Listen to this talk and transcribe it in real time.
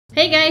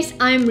Hey guys,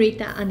 I'm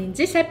Rita, and in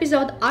this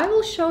episode I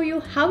will show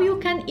you how you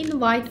can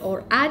invite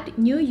or add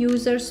new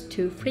users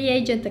to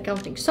FreeAgent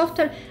accounting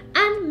software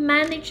and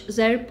manage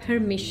their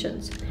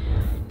permissions.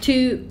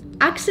 To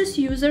access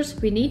users,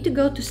 we need to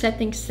go to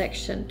settings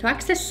section. To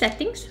access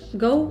settings,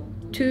 go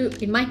to,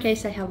 in my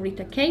case I have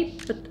Rita K,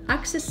 but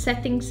access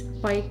settings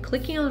by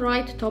clicking on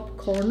right top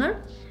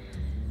corner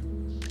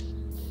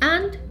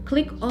and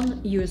click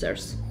on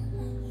users.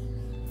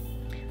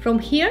 From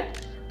here,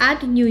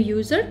 add new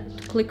user,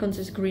 click on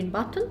this green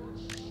button,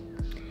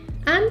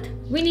 and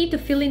we need to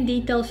fill in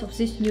details of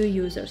this new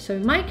user. So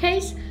in my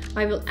case,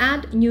 I will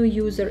add new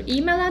user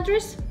email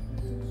address,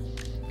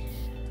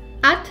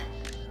 add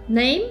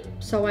name,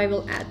 so I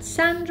will add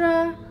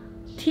Sandra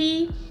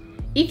T.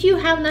 If you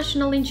have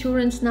national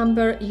insurance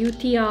number,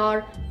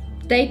 UTR,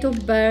 date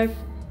of birth,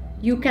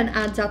 you can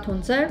add that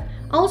on there.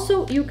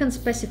 Also, you can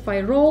specify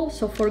role,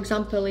 so for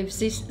example, if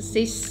this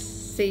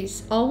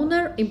is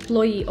owner,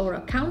 employee or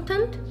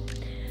accountant,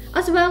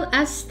 as well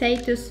as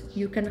status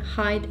you can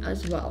hide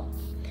as well.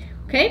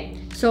 Okay,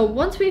 so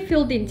once we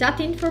filled in that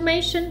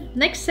information,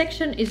 next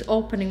section is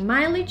opening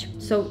mileage.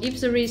 So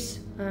if there is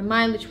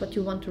mileage what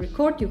you want to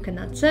record, you can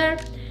add there.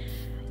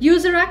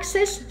 User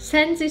access,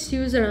 send this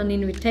user an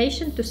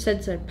invitation to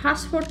set their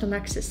password and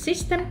access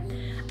system.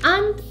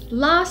 And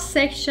last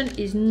section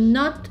is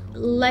not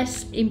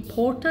less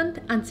important,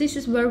 and this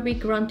is where we're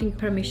granting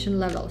permission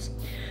levels.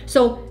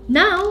 So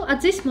now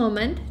at this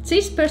moment,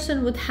 this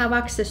person would have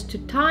access to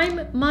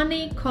time,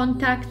 money,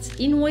 contacts,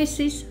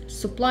 invoices,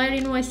 supplier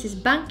invoices,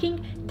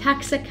 banking,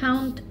 tax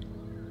account,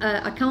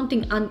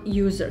 accounting and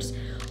users.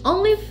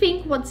 Only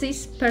thing what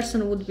this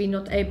person would be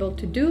not able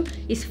to do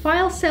is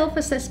file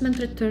self-assessment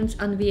returns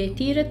and VAT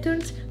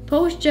returns,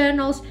 post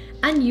journals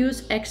and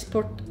use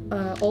export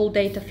all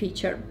data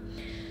feature.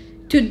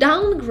 To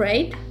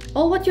downgrade,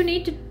 all what you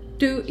need to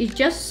do is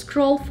just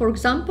scroll. For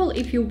example,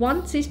 if you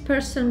want this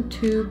person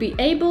to be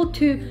able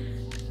to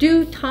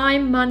do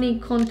time, money,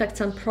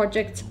 contacts and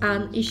projects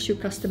and issue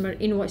customer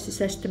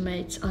invoices,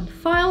 estimates and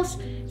files,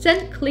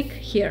 then click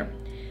here.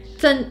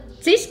 Then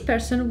this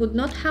person would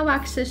not have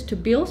access to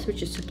bills,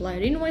 which is supplier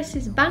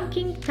invoices,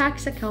 banking,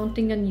 tax,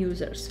 accounting and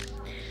users.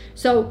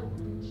 So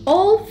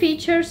all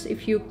features,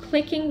 if you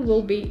clicking,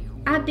 will be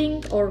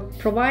adding or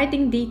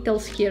providing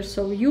details here.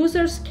 So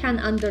users can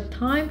under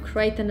time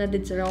create and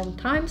edit their own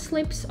time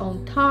slips,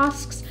 own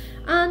tasks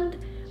and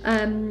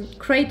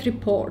create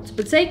reports,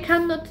 but they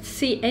cannot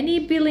see any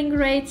billing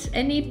rates,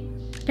 any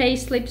pay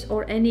slips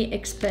or any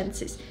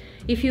expenses.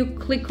 If you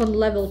click on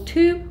level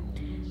 2,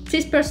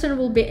 this person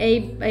will be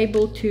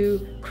able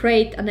to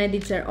create and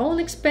edit their own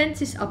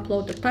expenses,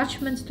 upload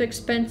attachments to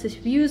expenses,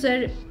 view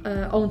their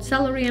own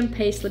salary and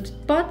pay slips,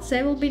 but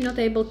they will be not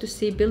able to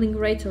see billing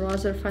rates or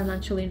other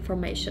financial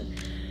information.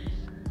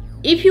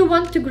 If you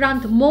want to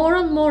grant more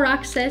and more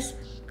access,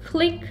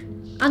 click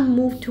and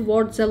move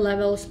towards the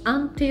levels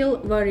until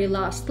very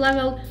last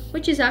level,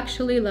 which is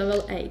actually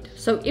level 8.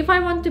 So if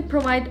I want to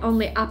provide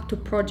only up to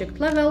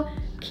project level,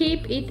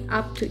 keep it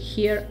up to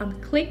here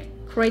and click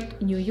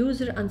create new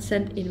user and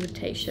send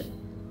invitation.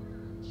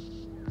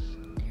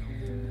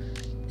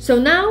 So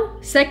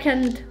now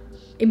second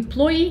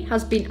employee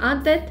has been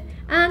added,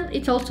 and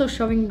it's also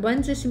showing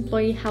when this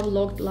employee have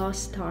logged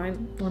last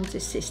time on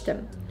this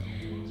system.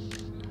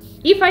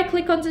 If I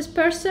click on this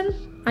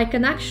person, I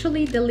can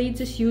actually delete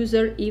this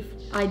user if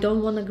I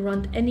don't want to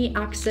grant any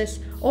access,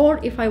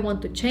 or if I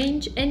want to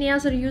change any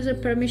other user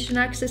permission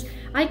access,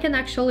 I can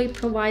actually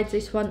provide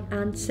this one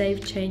and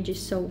save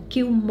changes, so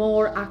give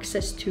more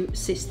access to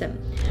system.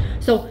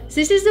 So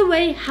this is the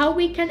way how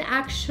we can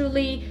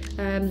actually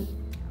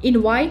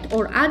invite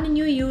or add a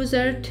new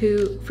user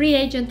to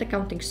FreeAgent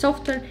accounting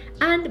software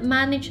and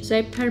manage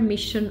their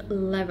permission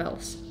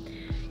levels.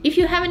 If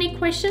you have any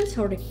questions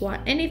or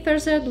require any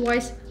further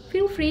advice,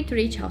 feel free to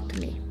reach out to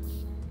me.